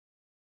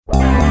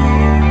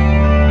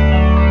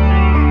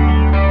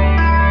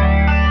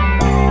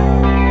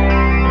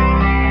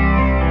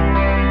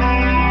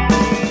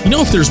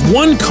If there's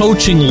one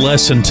coaching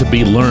lesson to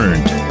be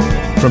learned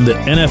from the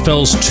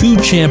NFL's 2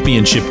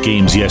 championship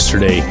games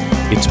yesterday,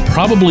 it's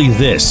probably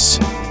this.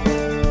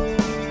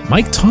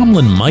 Mike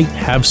Tomlin might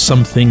have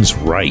some things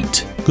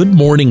right. Good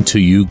morning to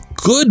you.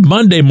 Good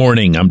Monday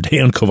morning. I'm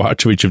Dan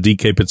Kovacevic of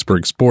DK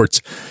Pittsburgh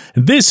Sports.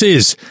 And this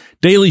is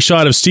Daily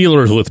Shot of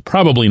Steelers with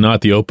probably not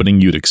the opening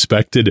you'd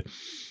expected.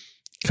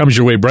 Comes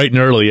your way bright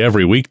and early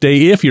every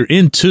weekday. If you're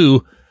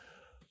into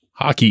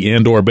hockey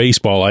and or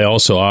baseball, I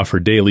also offer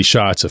daily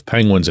shots of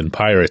Penguins and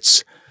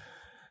Pirates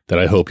that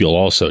I hope you'll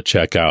also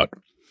check out.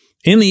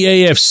 In the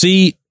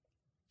AFC,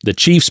 the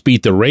Chiefs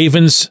beat the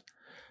Ravens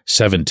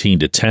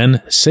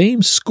 17-10.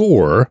 Same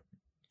score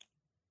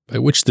by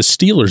which the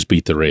Steelers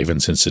beat the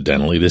Ravens,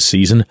 incidentally, this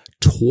season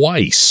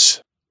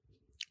twice.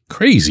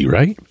 Crazy,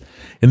 right?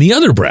 In the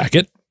other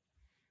bracket,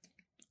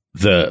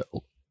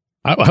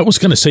 I was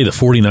going to say the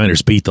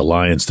 49ers beat the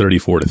Lions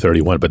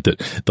 34-31, but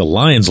the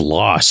Lions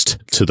lost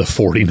to the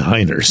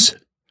 49ers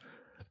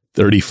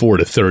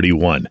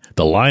 34-31.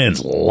 The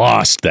Lions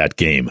lost that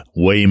game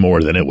way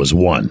more than it was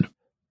won.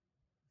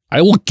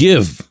 I will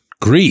give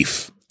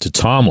grief to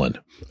Tomlin,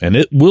 and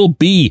it will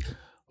be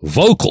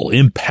vocal,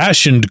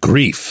 impassioned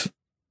grief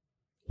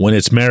when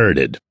it's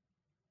merited,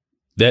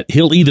 that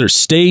he'll either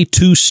stay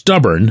too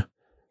stubborn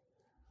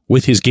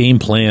with his game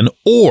plan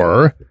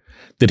or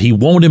that he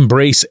won't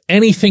embrace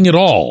anything at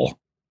all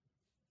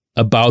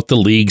about the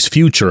league's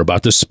future,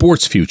 about the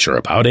sport's future,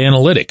 about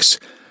analytics.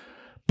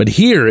 But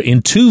here,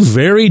 in 2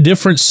 very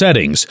different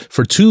settings,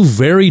 for 2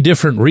 very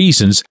different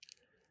reasons,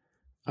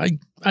 I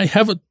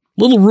have a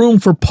little room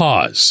for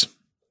pause.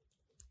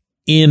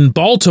 In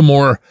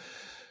Baltimore,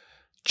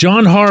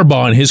 John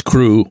Harbaugh and his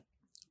crew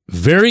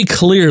very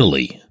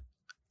clearly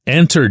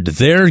entered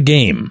their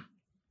game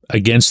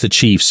against the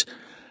Chiefs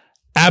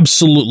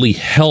absolutely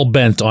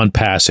hell-bent on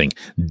passing.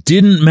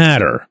 Didn't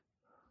matter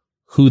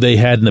who they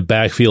had in the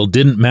backfield.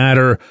 Didn't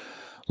matter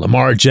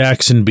Lamar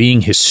Jackson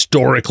being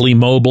historically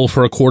mobile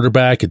for a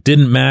quarterback. It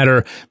didn't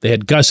matter. They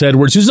had Gus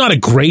Edwards, who's not a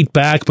great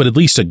back, but at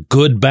least a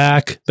good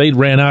back. They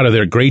ran out of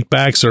their great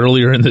backs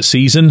earlier in the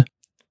season.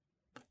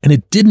 And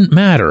it didn't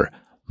matter,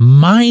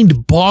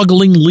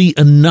 mind-bogglingly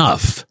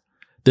enough,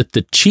 that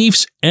the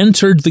Chiefs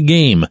entered the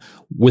game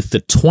with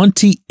the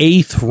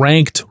 28th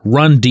ranked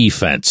run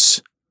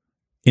defense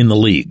in the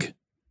league.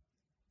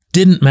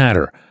 Didn't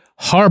matter.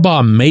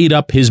 Harbaugh made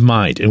up his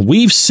mind, and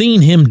we've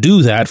seen him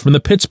do that from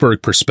the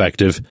Pittsburgh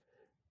perspective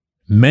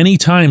many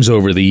times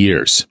over the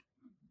years.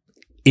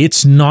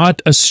 It's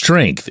not a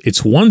strength.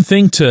 It's one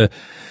thing to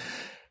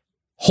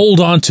hold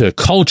on to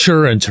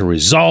culture and to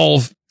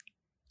resolve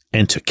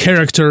and to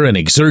character and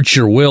exert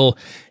your will.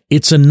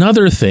 It's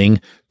another thing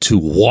to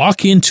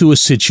walk into a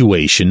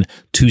situation,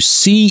 to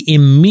see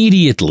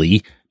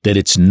immediately that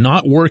it's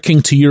not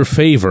working to your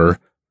favor,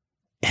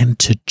 and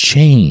to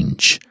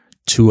change,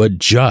 to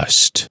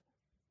adjust.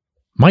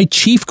 My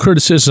chief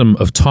criticism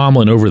of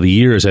Tomlin over the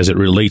years as it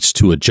relates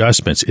to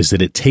adjustments is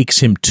that it takes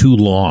him too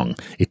long.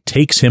 It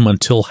takes him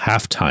until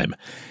halftime.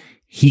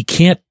 He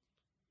can't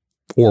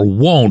or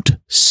won't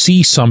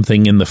see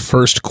something in the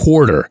first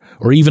quarter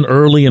or even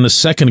early in the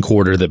second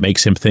quarter that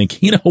makes him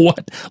think, you know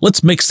what,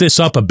 let's mix this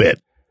up a bit.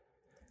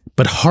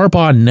 But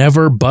Harbaugh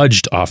never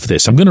budged off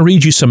this. I'm going to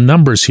read you some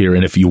numbers here,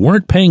 and if you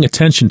weren't paying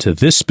attention to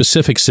this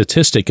specific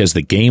statistic as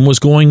the game was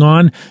going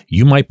on,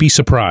 you might be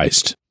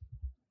surprised.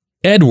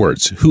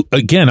 Edwards, who,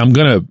 again, I'm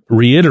going to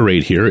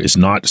reiterate here, is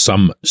not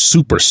some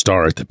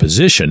superstar at the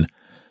position,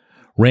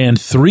 ran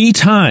 3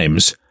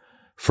 times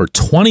for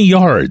 20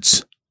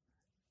 yards.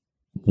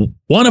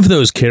 One of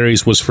those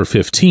carries was for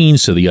 15,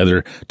 so the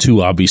other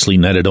 2 obviously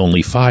netted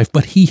only 5,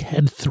 but he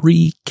had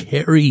 3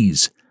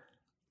 carries.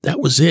 That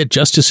was it.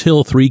 Justice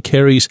Hill, 3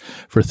 carries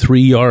for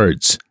 3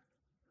 yards.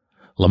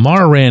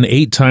 Lamar ran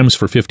 8 times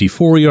for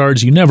 54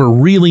 yards. You never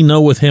really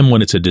know with him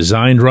when it's a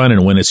designed run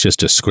and when it's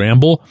just a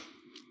scramble.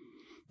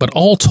 But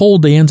all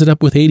told, they ended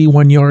up with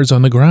 81 yards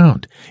on the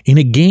ground in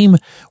a game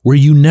where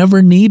you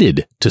never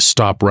needed to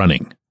stop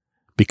running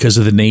because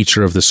of the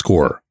nature of the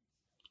score.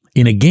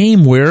 In a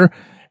game where,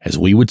 as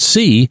we would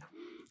see,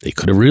 they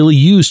could have really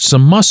used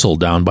some muscle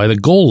down by the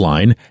goal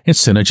line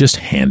instead of just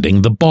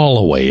handing the ball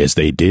away as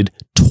they did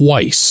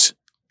twice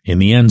in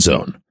the end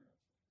zone.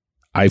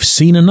 I've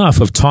seen enough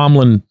of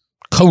Tomlin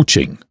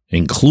coaching,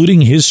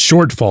 including his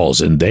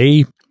shortfalls, and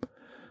they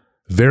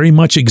very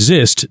much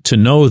exist to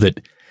know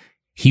that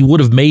he would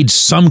have made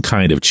some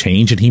kind of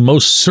change, and he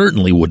most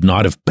certainly would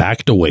not have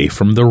backed away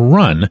from the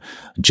run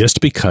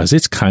just because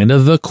it's kind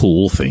of the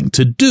cool thing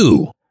to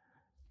do.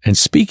 And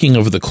speaking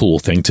of the cool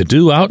thing to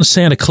do, out in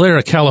Santa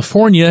Clara,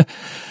 California,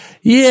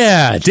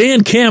 yeah,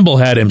 Dan Campbell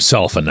had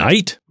himself a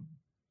night.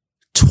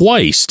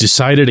 Twice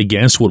decided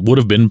against what would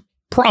have been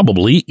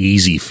probably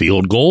easy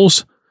field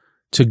goals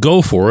to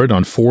go for it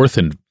on 4th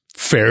and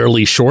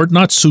fairly short,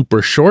 not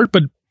super short,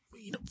 but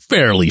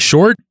fairly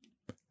short.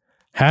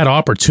 Had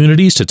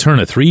opportunities to turn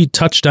a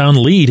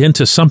 3-touchdown lead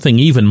into something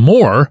even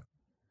more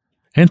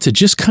and to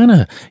just kind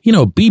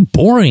of, be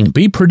boring,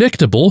 be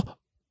predictable,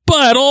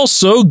 but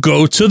also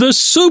go to the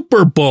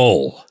Super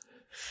Bowl.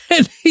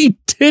 And he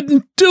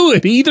didn't do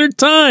it either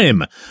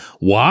time.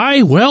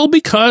 Why? Well,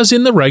 because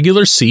in the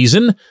regular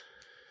season,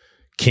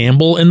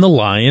 Campbell and the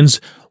Lions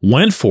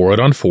went for it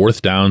on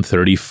fourth down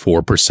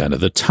 34%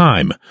 of the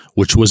time,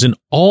 which was an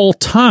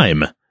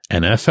all-time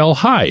NFL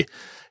high.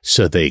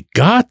 So they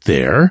got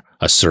there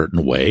a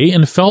certain way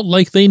and felt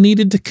like they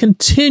needed to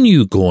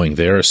continue going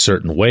there a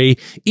certain way,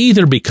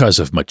 either because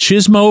of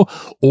machismo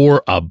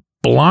or a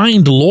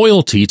blind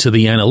loyalty to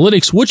the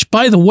analytics, which,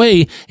 by the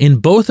way, in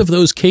both of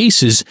those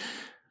cases,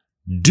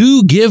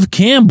 do give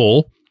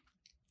Campbell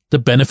the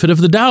benefit of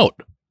the doubt.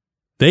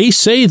 They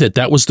say that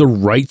that was the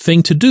right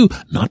thing to do,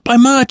 not by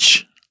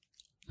much.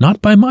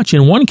 Not by much.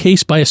 In one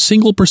case, by a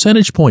single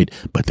percentage point,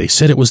 but they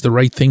said it was the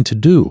right thing to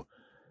do.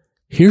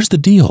 Here's the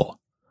deal.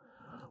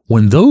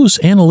 When those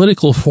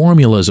analytical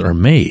formulas are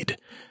made,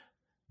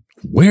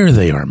 where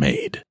they are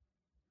made,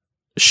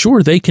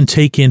 sure, they can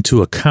take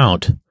into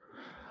account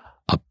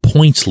a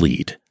points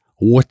lead.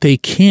 What they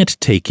can't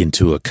take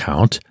into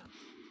account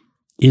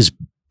is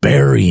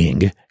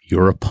burying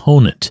your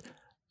opponent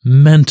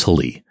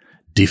mentally,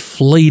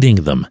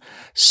 deflating them,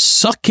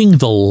 sucking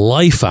the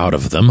life out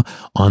of them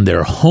on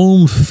their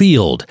home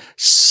field,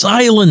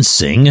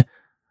 silencing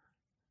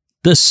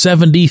the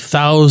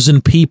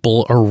 70,000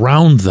 people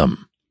around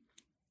them.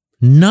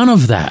 None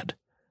of that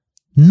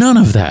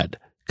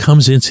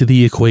comes into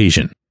the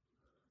equation.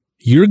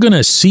 You're going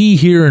to see,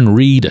 hear, and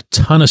read a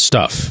ton of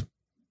stuff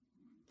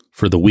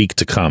for the week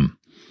to come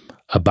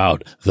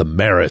about the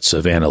merits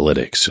of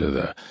analytics, or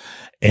the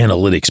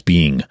analytics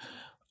being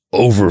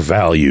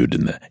overvalued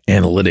and the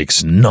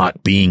analytics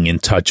not being in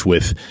touch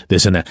with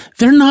this and that.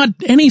 They're not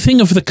anything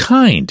of the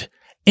kind.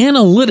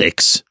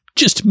 Analytics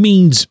just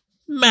means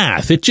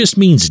math. It just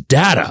means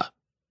data.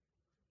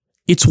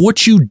 It's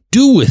what you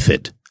do with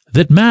it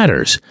that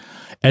matters.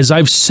 As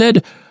I've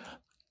said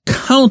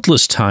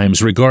countless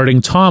times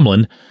regarding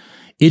Tomlin,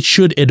 it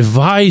should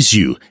advise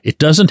you. It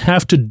doesn't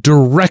have to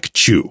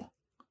direct you.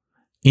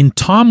 In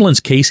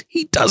Tomlin's case,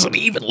 he doesn't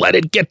even let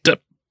it get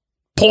to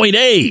point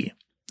A.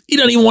 He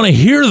doesn't even want to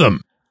hear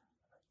them.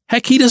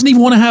 Heck, he doesn't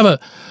even want to have an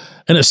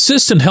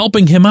assistant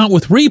helping him out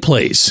with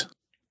replays.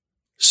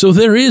 So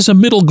there is a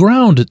middle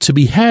ground to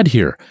be had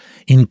here.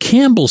 In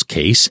Campbell's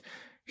case,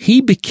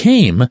 he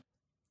became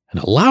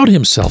and allowed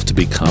himself to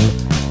become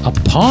a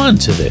pawn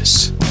to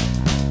this.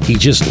 He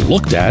just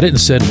looked at it and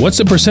said, what's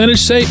the percentage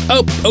say?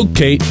 Oh,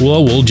 okay,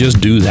 well, we'll just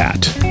do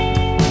that.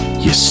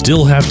 You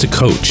still have to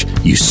coach.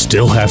 You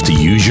still have to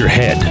use your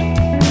head.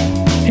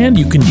 And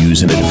you can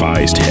use an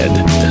advised head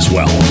as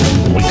well.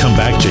 When we come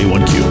back,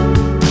 J1Q.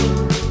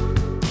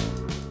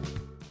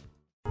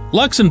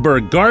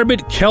 Luxembourg,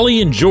 Garbett,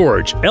 Kelly &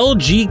 George,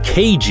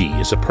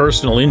 LGKG, is a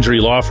personal injury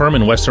law firm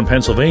in Western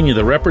Pennsylvania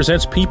that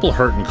represents people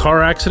hurt in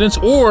car accidents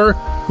or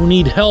who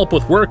need help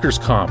with workers'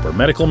 comp or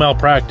medical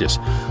malpractice.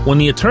 When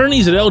the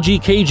attorneys at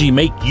LGKG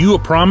make you a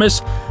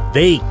promise,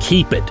 they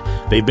keep it.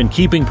 They've been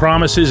keeping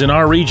promises in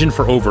our region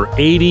for over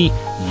 80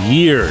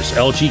 years.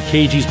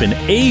 LGKG's been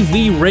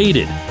AV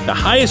rated, the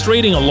highest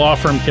rating a law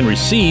firm can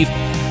receive,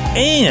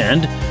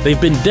 and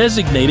they've been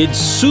designated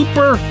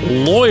super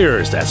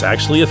lawyers. That's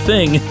actually a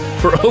thing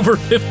for over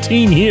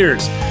 15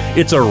 years.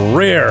 It's a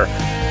rare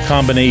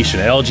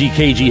combination.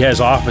 LGKG has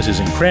offices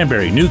in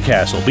Cranberry,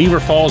 Newcastle, Beaver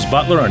Falls,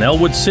 Butler, and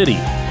Elwood City.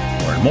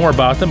 Learn more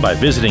about them by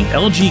visiting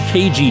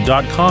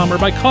lgkg.com or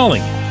by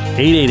calling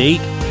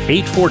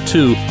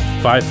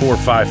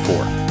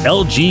 888-842-5454.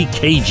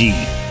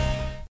 LGKG.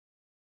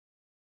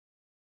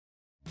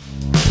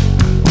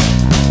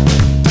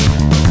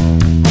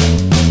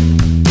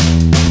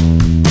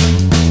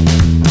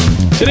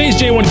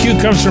 Today's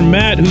J1Q comes from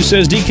Matt, who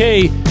says,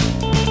 DK,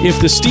 if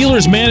the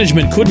Steelers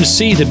management couldn't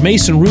see that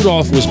Mason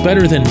Rudolph was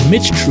better than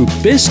Mitch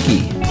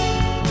Trubisky,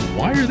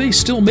 why are they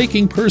still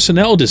making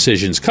personnel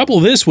decisions? Couple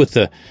this with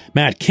the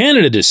Matt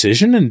Canada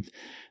decision, and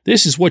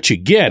this is what you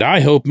get. I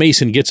hope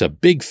Mason gets a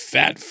big,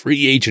 fat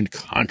free agent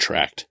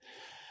contract.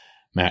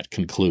 Matt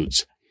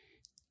concludes.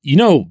 You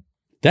know,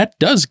 that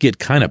does get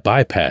kind of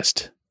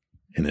bypassed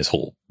in this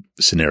whole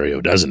scenario,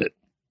 doesn't it?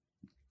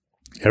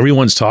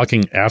 Everyone's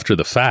talking after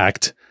the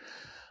fact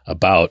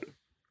about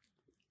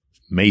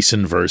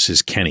Mason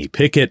versus Kenny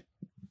Pickett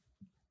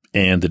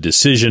and the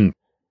decision,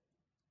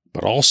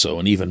 but also,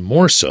 and even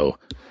more so,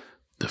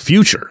 the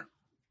future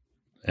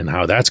and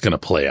how that's going to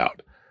play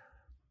out.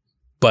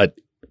 But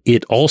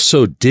it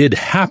also did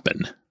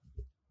happen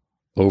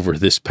over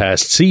this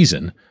past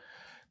season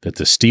that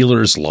the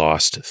Steelers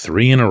lost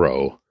 3 in a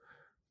row,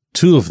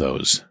 2 of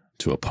those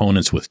to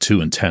opponents with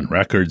 2-10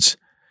 records,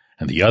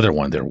 and the other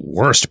one, their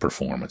worst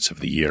performance of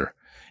the year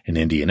in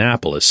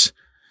Indianapolis,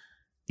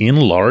 in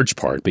large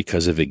part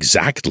because of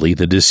exactly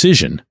the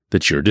decision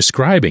that you're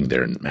describing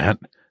there, Matt.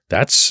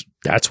 That's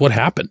what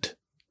happened.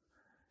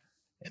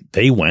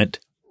 They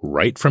went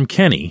right from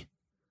Kenny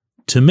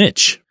to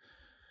Mitch.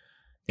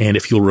 And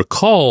if you'll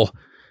recall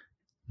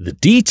the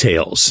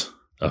details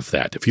of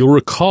that, if you'll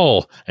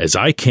recall, as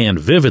I can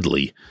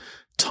vividly,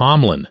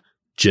 Tomlin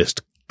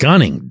just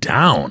gunning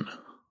down.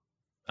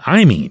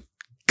 I mean,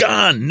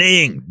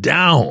 gunning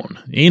down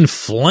in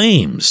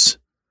flames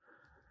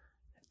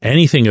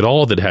anything at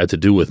all that had to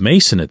do with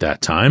Mason at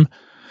that time,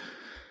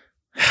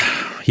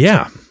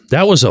 yeah,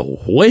 that was a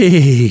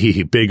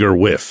way bigger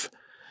whiff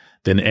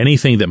than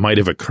anything that might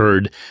have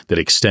occurred that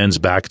extends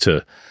back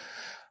to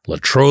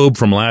Latrobe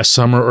from last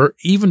summer, or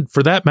even,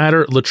 for that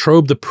matter,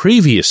 Latrobe the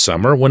previous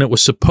summer, when it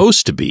was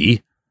supposed to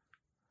be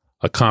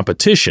a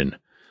competition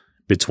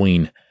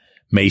between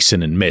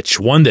Mason and Mitch,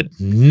 one that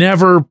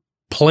never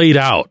played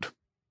out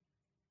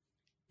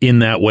in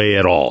that way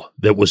at all,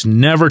 that was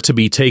never to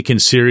be taken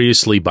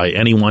seriously by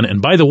anyone,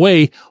 and by the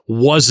way,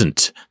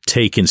 wasn't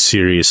taken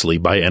seriously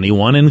by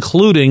anyone,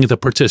 including the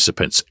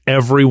participants.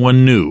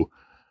 Everyone knew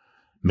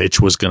Mitch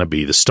was going to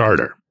be the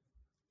starter.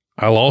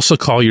 I'll also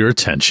call your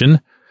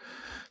attention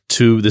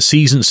to the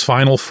season's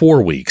final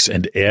 4 weeks,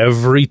 and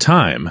every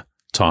time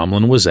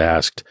Tomlin was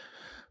asked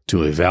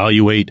to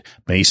evaluate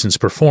Mason's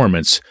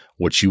performance,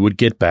 what you would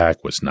get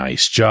back was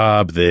nice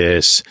job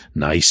this,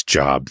 nice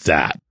job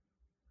that.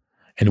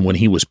 And when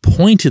he was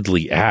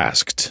pointedly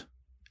asked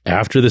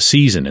after the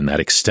season in that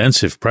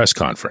extensive press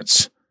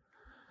conference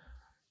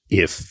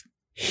if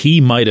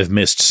he might have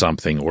missed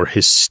something or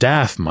his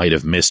staff might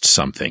have missed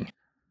something,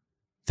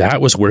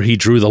 that was where he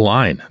drew the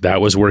line.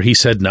 That was where he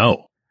said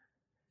no.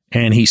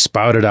 And he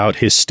spouted out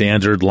his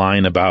standard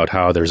line about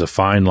how there's a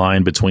fine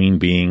line between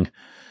being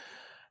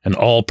an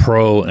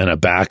all-pro and a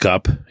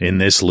backup in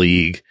this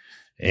league,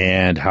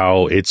 and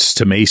how it's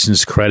to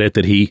Mason's credit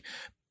that he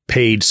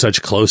paid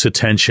such close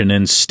attention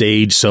and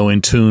stayed so in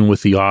tune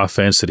with the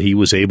offense that he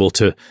was able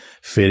to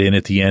fit in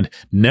at the end.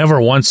 Never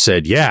once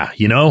said, yeah,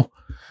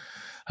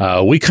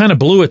 we kind of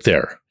blew it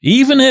there.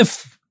 Even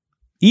if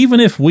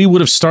we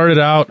would have started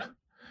out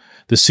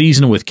the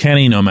season with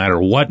Kenny, no matter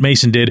what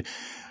Mason did,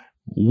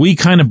 we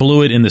kind of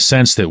blew it in the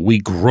sense that we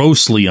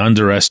grossly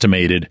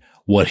underestimated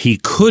what he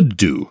could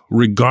do,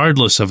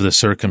 regardless of the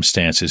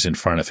circumstances in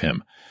front of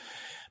him.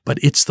 But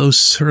it's those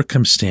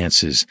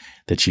circumstances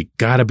that you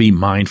got to be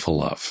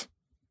mindful of.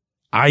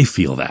 I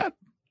feel that.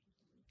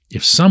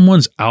 If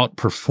someone's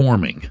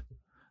outperforming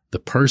the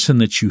person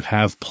that you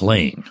have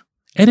playing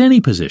at any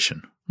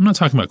position, I'm not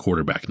talking about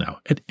quarterback now,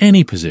 at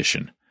any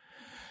position,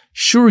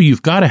 sure,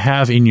 you've got to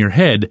have in your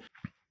head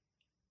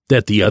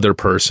that the other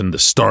person, the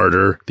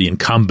starter, the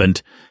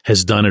incumbent,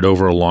 has done it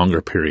over a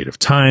longer period of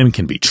time,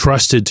 can be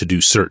trusted to do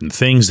certain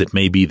things that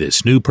maybe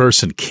this new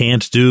person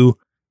can't do.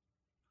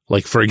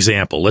 Like, for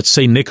example, let's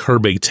say Nick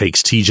Herbig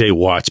takes TJ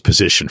Watt's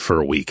position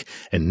for a week,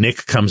 and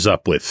Nick comes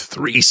up with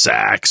 3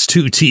 sacks,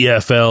 2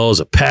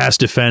 TFLs, a pass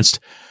defense.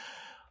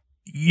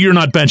 You're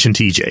not benching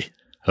TJ,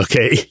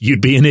 okay? You'd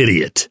be an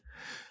idiot.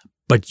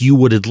 But you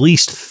would at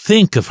least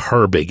think of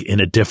Herbig in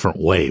a different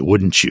way,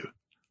 wouldn't you?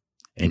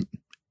 And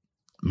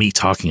me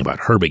talking about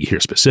Herbig here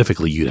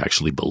specifically, you'd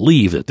actually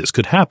believe that this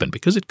could happen,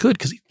 because it could,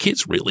 because the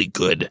kid's really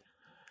good.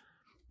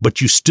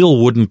 But you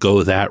still wouldn't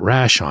go that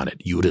rash on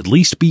it. You would at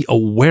least be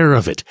aware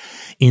of it.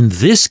 In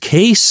this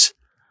case,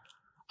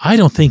 I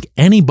don't think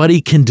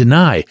anybody can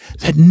deny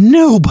that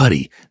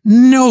nobody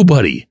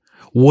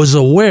was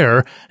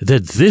aware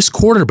that this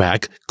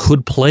quarterback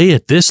could play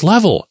at this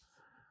level.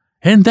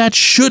 And that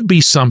should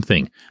be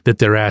something that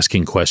they're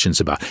asking questions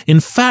about. In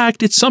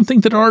fact, it's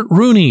something that Art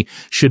Rooney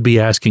should be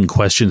asking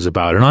questions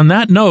about. And on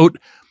that note,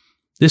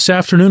 this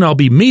afternoon I'll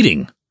be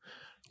meeting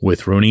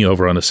with Rooney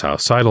over on the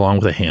South Side, along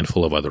with a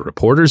handful of other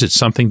reporters. It's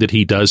something that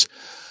he does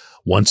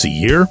once a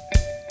year.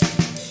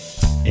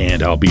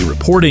 And I'll be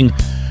reporting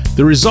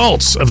the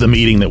results of the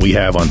meeting that we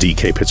have on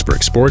DK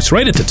Pittsburgh Sports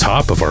right at the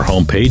top of our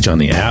homepage on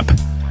the app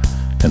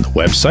and the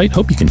website.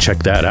 Hope you can check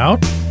that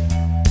out.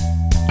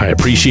 I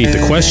appreciate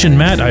the question,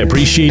 Matt. I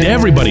appreciate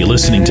everybody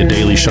listening to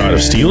Daily Shot of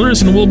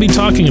Steelers, and we'll be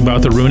talking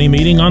about the Rooney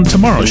meeting on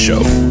tomorrow's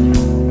show.